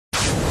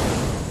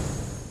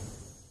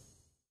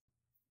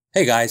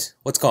Hey guys,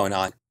 what's going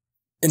on?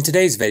 In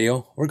today's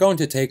video, we're going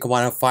to take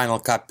one of Final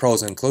Cut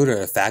Pro's included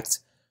effects,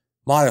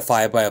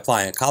 modify it by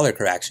applying a color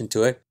correction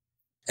to it,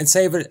 and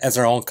save it as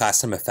our own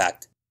custom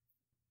effect.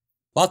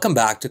 Welcome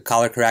back to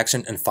Color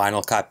Correction in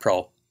Final Cut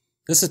Pro.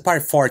 This is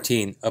part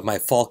 14 of my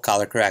full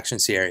color correction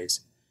series.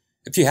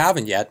 If you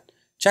haven't yet,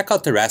 check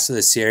out the rest of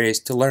the series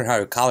to learn how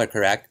to color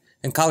correct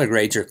and color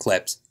grade your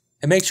clips,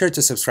 and make sure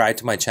to subscribe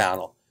to my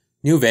channel.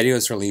 New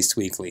videos released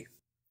weekly.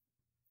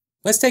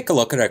 Let's take a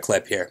look at our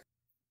clip here.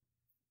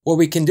 What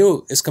we can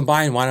do is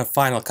combine one of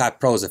Final Cut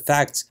Pro's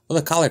effects with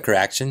a color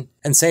correction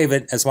and save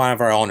it as one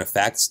of our own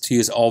effects to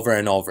use over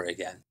and over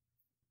again.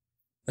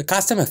 The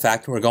custom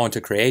effect we're going to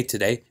create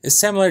today is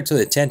similar to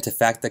the tint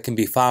effect that can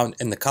be found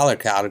in the color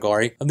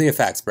category of the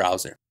effects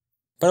browser,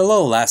 but a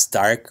little less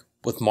dark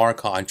with more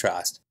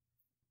contrast.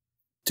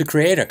 To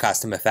create our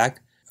custom effect,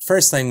 the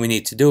first thing we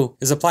need to do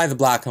is apply the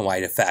black and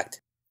white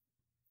effect.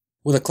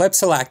 With a clip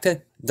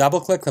selected,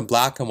 double-click the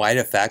black and white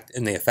effect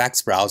in the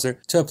effects browser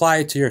to apply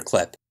it to your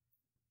clip.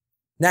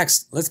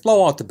 Next, let's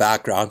blow out the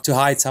background to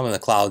hide some of the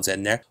clouds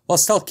in there while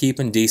still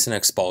keeping decent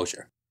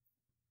exposure.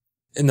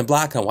 In the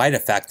black and white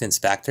effect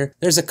inspector,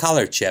 there's a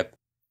color chip,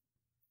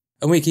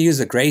 and we can use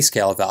the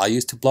grayscale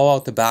values to blow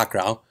out the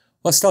background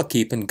while still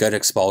keeping good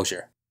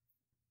exposure.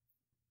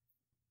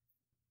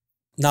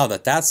 Now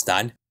that that's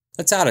done,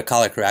 let's add a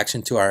color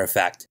correction to our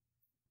effect.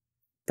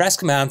 Press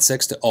Command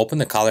 6 to open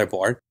the color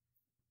board,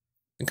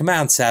 and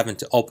Command 7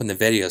 to open the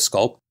video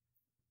scope,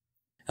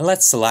 and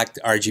let's select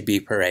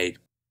RGB Parade.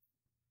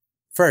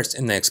 First,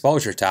 in the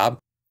Exposure tab,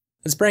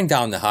 let's bring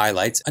down the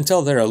highlights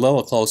until they're a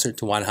little closer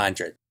to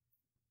 100.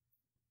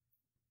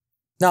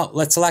 Now,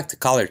 let's select the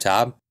Color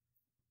tab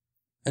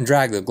and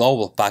drag the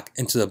global puck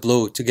into the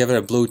blue to give it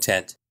a blue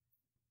tint.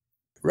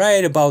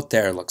 Right about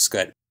there looks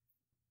good.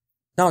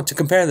 Now, to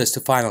compare this to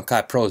Final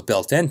Cut Pro's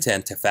built-in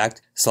tint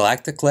effect,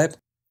 select the clip,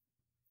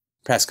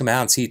 press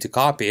Command C to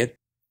copy it,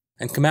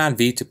 and Command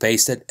V to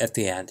paste it at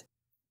the end.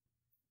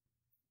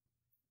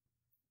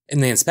 In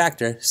the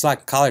inspector,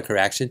 select Color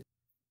Correction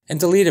and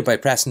delete it by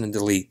pressing the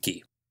delete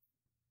key.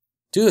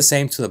 Do the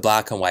same to the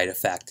black and white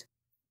effect.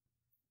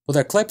 With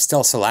our clip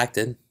still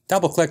selected,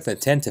 double-click the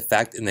tint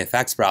effect in the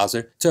effects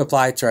browser to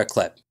apply it to our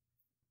clip.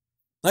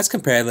 Let's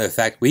compare the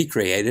effect we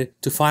created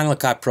to Final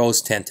Cut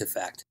Pro's tint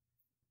effect.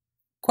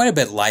 Quite a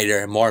bit lighter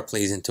and more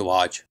pleasing to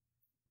watch.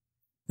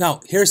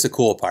 Now, here's the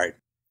cool part.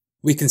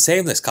 We can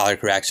save this color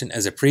correction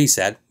as a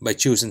preset by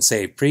choosing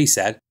Save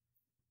Preset.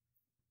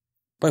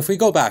 But if we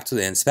go back to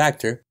the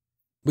inspector,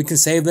 we can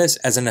save this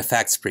as an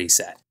effects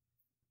preset.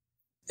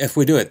 If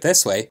we do it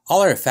this way,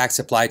 all our effects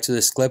applied to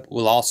this clip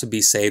will also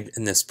be saved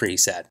in this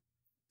preset.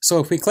 So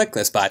if we click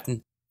this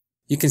button,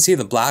 you can see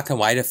the black and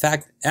white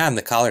effect and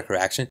the color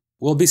correction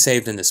will be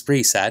saved in this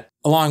preset,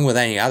 along with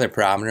any other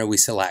parameter we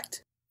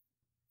select.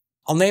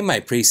 I'll name my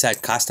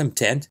preset Custom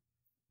Tint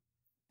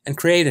and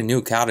create a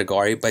new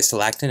category by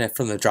selecting it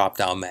from the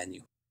drop-down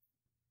menu.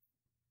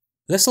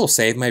 This will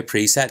save my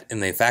preset in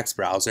the effects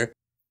browser,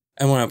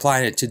 and when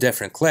applying it to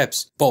different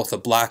clips, both the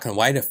black and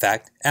white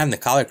effect and the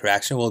color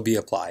correction will be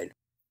applied.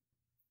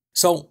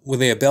 So, with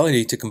the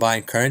ability to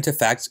combine current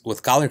effects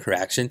with color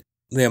correction,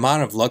 the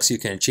amount of looks you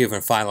can achieve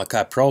in Final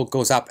Cut Pro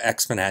goes up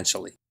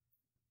exponentially.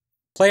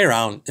 Play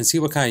around and see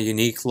what kind of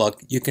unique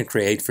look you can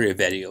create for your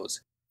videos.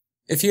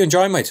 If you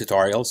enjoy my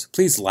tutorials,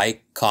 please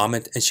like,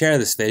 comment, and share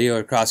this video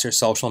across your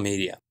social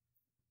media.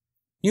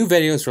 New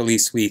videos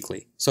released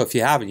weekly, so if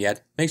you haven't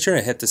yet, make sure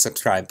to hit the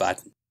subscribe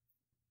button.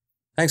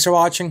 Thanks for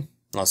watching,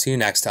 and I'll see you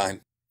next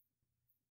time.